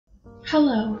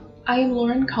Hello, I am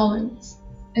Lauren Collins,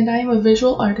 and I am a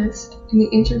visual artist in the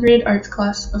Integrated Arts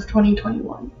class of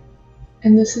 2021,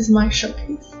 and this is my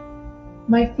showcase.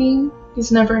 My theme is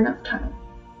Never Enough Time.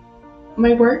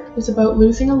 My work is about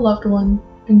losing a loved one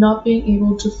and not being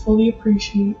able to fully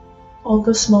appreciate all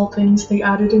the small things they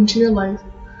added into your life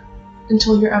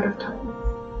until you're out of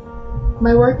time.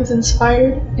 My work is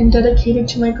inspired and dedicated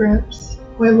to my gramps,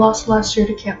 who I lost last year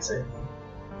to cancer.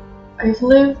 I've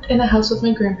lived in a house with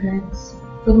my grandparents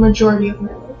for the majority of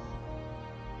my life.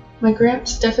 My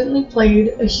gramps definitely played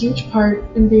a huge part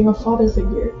in being a father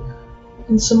figure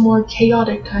in some more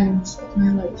chaotic times of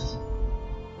my life.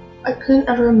 I couldn't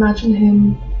ever imagine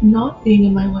him not being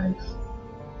in my life,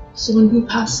 so when he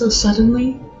passed so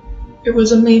suddenly, it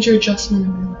was a major adjustment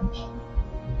in my life.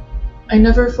 I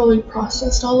never fully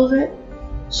processed all of it,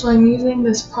 so I'm using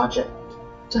this project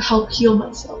to help heal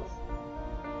myself.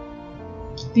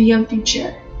 The Empty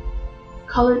Chair.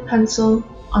 Colored pencil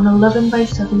on 11 by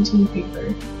 17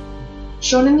 paper.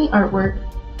 Shown in the artwork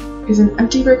is an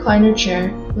empty recliner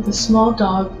chair with a small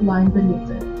dog lying beneath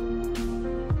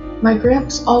it. My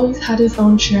gramps always had his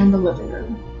own chair in the living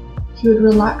room. He would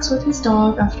relax with his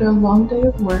dog after a long day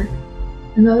of work,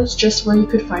 and that is just where you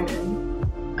could find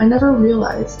him. I never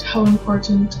realized how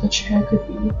important a chair could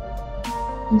be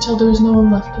until there was no one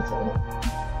left to fill it.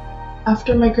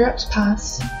 After my gramps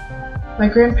passed, my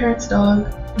grandparents'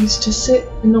 dog used to sit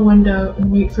in the window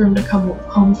and wait for him to come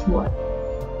home from work.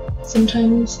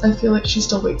 Sometimes I feel like she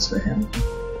still waits for him.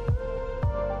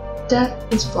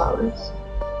 Death is flowers.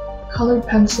 Colored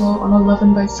pencil on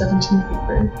 11 by 17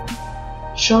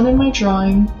 paper. Shown in my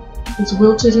drawing is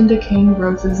wilted and decaying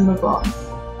roses in a vase.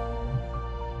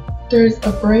 There's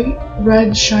a bright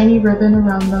red shiny ribbon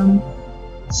around them,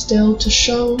 still to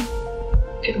show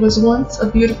it was once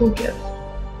a beautiful gift.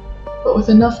 But with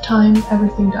enough time,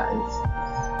 everything dies.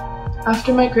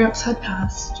 After my gramps had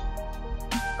passed,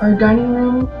 our dining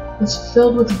room was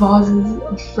filled with vases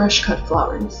of fresh cut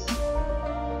flowers.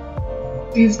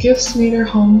 These gifts made our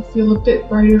home feel a bit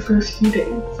brighter for a few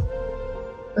days,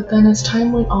 but then as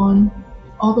time went on,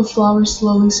 all the flowers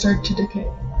slowly started to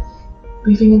decay,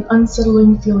 leaving an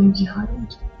unsettling feeling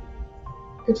behind.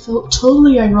 It felt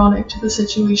totally ironic to the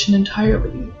situation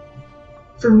entirely.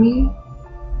 For me,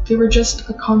 they were just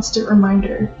a constant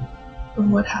reminder of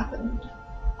what happened.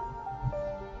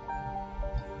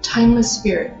 Timeless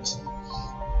Spirit.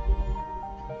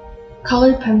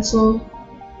 Colored pencil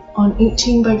on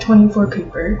 18 by 24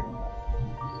 paper.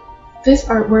 This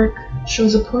artwork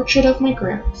shows a portrait of my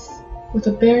gramps, with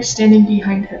a bear standing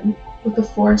behind him, with a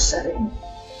forest setting.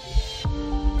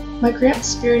 My gramps'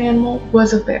 spirit animal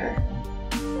was a bear.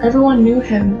 Everyone knew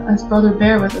him as Brother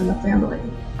Bear within the family.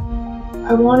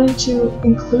 I wanted to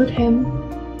include him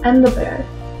and the bear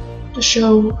to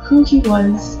show who he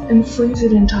was and freeze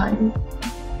it in time.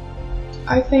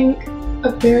 I think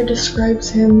a bear describes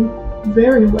him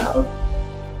very well.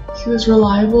 He was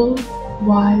reliable,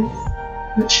 wise,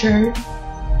 mature,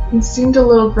 and seemed a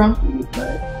little grumpy,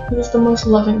 but he was the most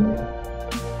loving man.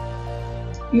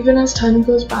 Even as time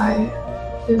goes by,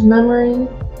 his memory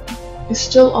is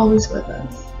still always with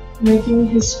us, making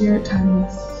his spirit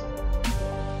timeless.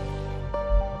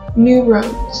 New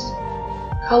Roads.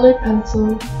 Colored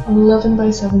pencil on 11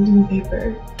 by 17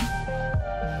 paper.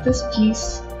 This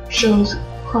piece shows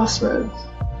crossroads,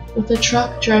 with a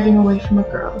truck driving away from a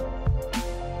girl.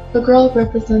 The girl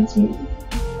represents me.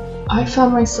 I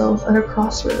found myself at a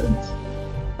crossroads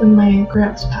when my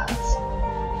gramps passed.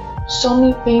 So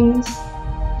many things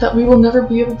that we will never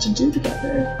be able to do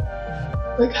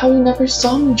together, like how he never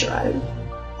saw me drive.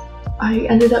 I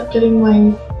ended up getting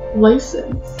my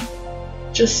license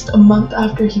just a month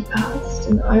after he passed,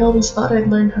 and I always thought I'd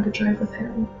learn how to drive with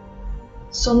him.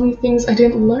 So many things I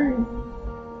didn't learn,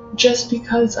 just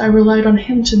because I relied on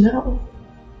him to know.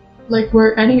 Like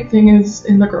where anything is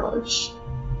in the garage.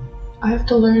 I have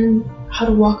to learn how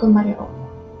to walk on my own.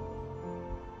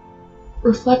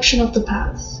 Reflection of the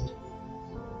past.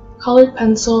 Colored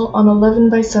pencil on 11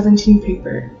 by 17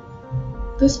 paper.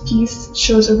 This piece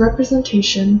shows a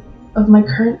representation of my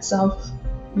current self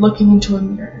looking into a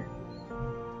mirror.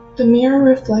 The mirror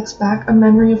reflects back a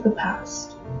memory of the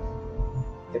past.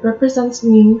 It represents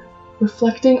me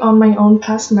reflecting on my own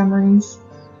past memories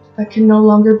that can no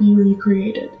longer be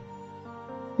recreated.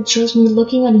 It shows me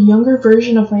looking at a younger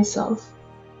version of myself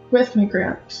with my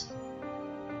gramps.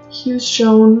 He was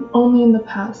shown only in the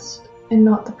past and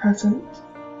not the present.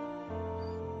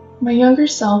 My younger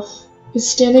self is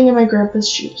standing in my grandpa's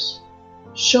shoes,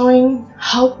 showing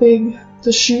how big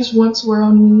the shoes once were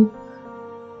on me.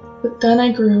 But then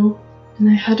I grew, and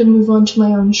I had to move on to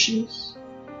my own shoes.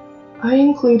 I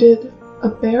included a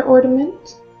bear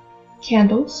ornament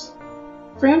candles,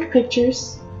 framed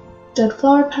pictures, dead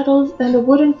flower petals, and a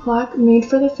wooden plaque made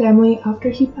for the family after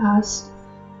he passed,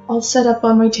 all set up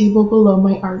on my table below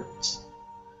my art.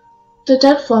 The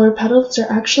dead flower petals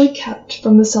are actually kept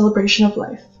from the celebration of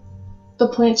life. The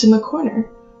plant in the corner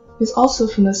is also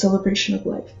from the celebration of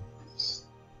life.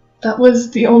 That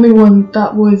was the only one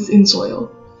that was in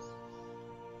soil.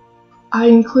 I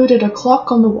included a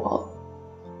clock on the wall.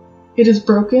 It is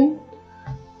broken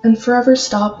and forever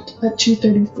stopped at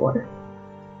 2:34.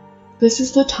 This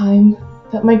is the time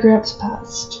that my gramps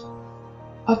passed,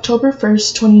 October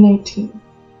 1st, 2019.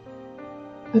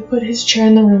 I put his chair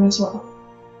in the room as well.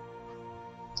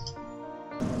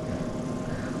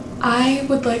 I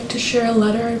would like to share a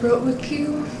letter I wrote with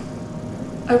you.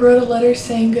 I wrote a letter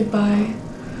saying goodbye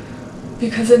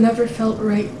because it never felt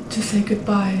right to say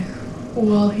goodbye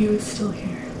while he was still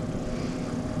here.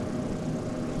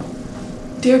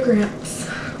 Dear Gramps,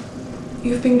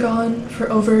 you've been gone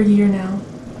for over a year now.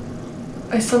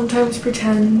 I sometimes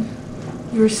pretend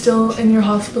you are still in your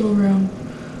hospital room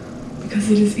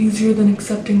because it is easier than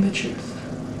accepting the truth.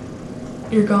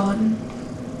 You're gone.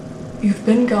 You've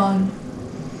been gone.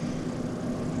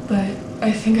 But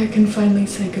I think I can finally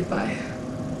say goodbye.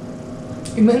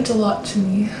 You meant a lot to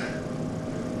me,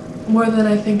 more than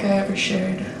I think I ever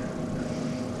shared.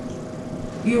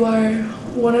 You are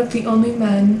one of the only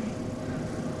men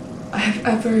I have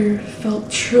ever felt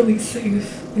truly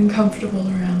safe and comfortable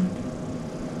around.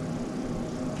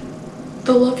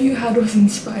 The love you had was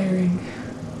inspiring.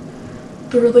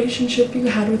 The relationship you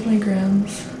had with my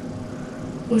Grams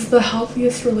was the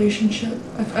healthiest relationship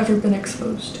I've ever been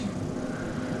exposed to.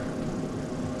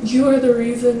 You are the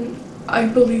reason I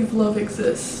believe love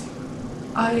exists.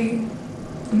 I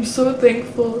am so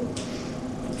thankful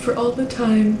for all the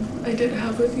time I did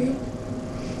have with you.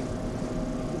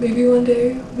 Maybe one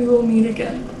day we will meet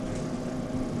again.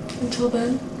 Until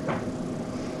then,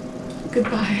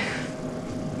 goodbye.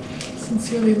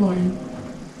 Sincerely, Lauren.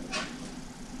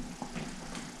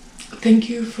 Thank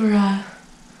you for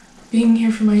being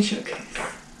here for my showcase.